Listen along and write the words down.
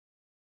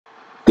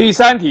第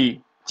3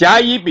题，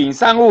甲、乙、丙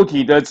三物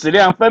体的质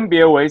量分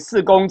别为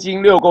4公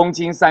斤、6公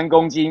斤、3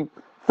公斤，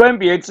分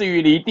别置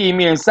于离地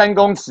面3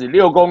公尺、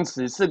6公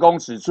尺、4公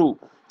尺处。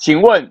请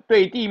问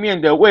对地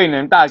面的位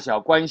能大小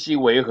关系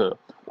为何？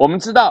我们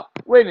知道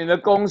位能的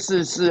公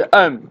式是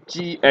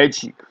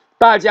mgh，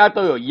 大家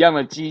都有一样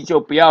的 g，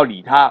 就不要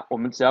理它，我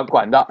们只要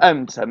管到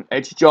m 乘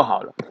h 就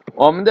好了。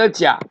我们的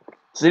甲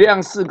质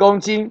量4公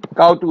斤，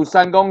高度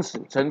3公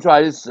尺，乘出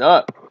来是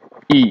12。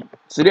乙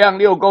质量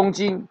6公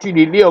斤，距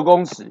离6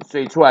公尺，所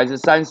以出来是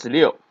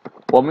36。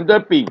我们的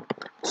丙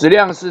质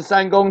量是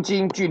3公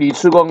斤，距离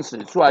4公尺，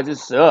出来是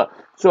12。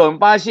所以我们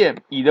发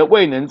现乙的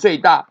位能最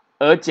大，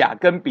而甲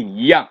跟丙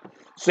一样。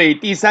所以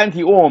第3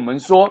题问我们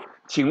说，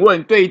请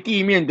问对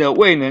地面的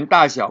位能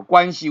大小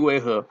关系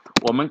为何？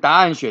我们答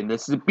案选的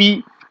是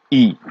B，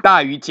 乙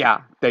大于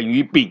甲等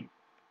于丙。